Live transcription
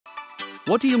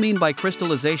What do you mean by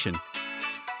crystallization?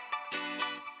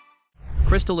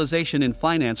 Crystallization in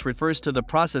finance refers to the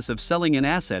process of selling an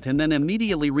asset and then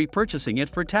immediately repurchasing it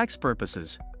for tax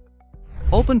purposes.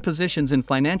 Open positions in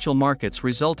financial markets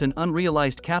result in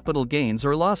unrealized capital gains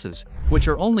or losses, which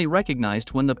are only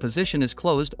recognized when the position is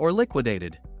closed or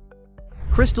liquidated.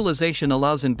 Crystallization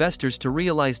allows investors to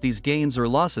realize these gains or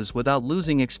losses without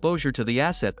losing exposure to the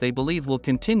asset they believe will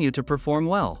continue to perform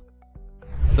well.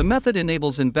 The method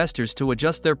enables investors to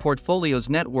adjust their portfolio's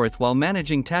net worth while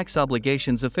managing tax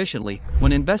obligations efficiently.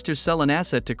 When investors sell an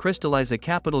asset to crystallize a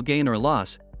capital gain or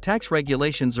loss, tax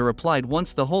regulations are applied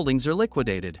once the holdings are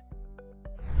liquidated.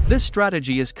 This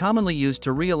strategy is commonly used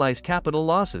to realize capital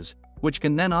losses, which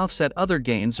can then offset other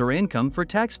gains or income for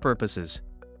tax purposes.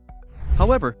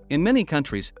 However, in many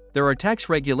countries, there are tax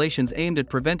regulations aimed at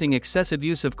preventing excessive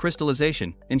use of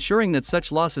crystallization, ensuring that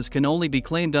such losses can only be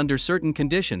claimed under certain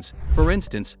conditions. For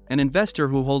instance, an investor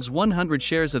who holds 100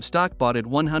 shares of stock bought at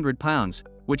 £100,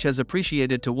 which has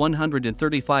appreciated to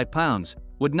 £135,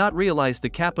 would not realize the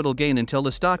capital gain until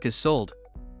the stock is sold.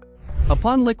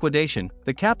 Upon liquidation,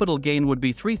 the capital gain would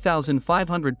be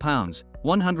 £3,500,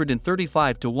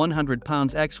 135 to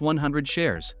 £100 x 100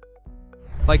 shares.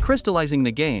 By crystallizing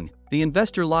the gain, the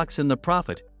investor locks in the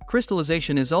profit.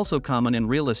 Crystallization is also common in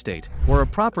real estate, where a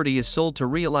property is sold to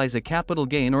realize a capital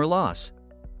gain or loss.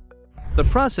 The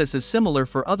process is similar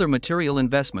for other material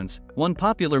investments. One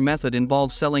popular method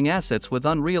involves selling assets with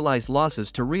unrealized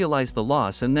losses to realize the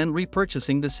loss and then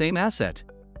repurchasing the same asset.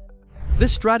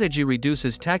 This strategy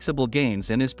reduces taxable gains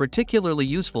and is particularly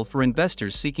useful for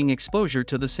investors seeking exposure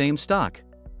to the same stock.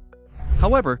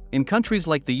 However, in countries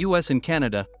like the US and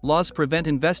Canada, laws prevent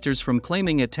investors from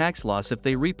claiming a tax loss if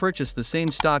they repurchase the same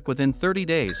stock within 30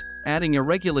 days, adding a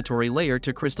regulatory layer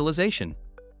to crystallization.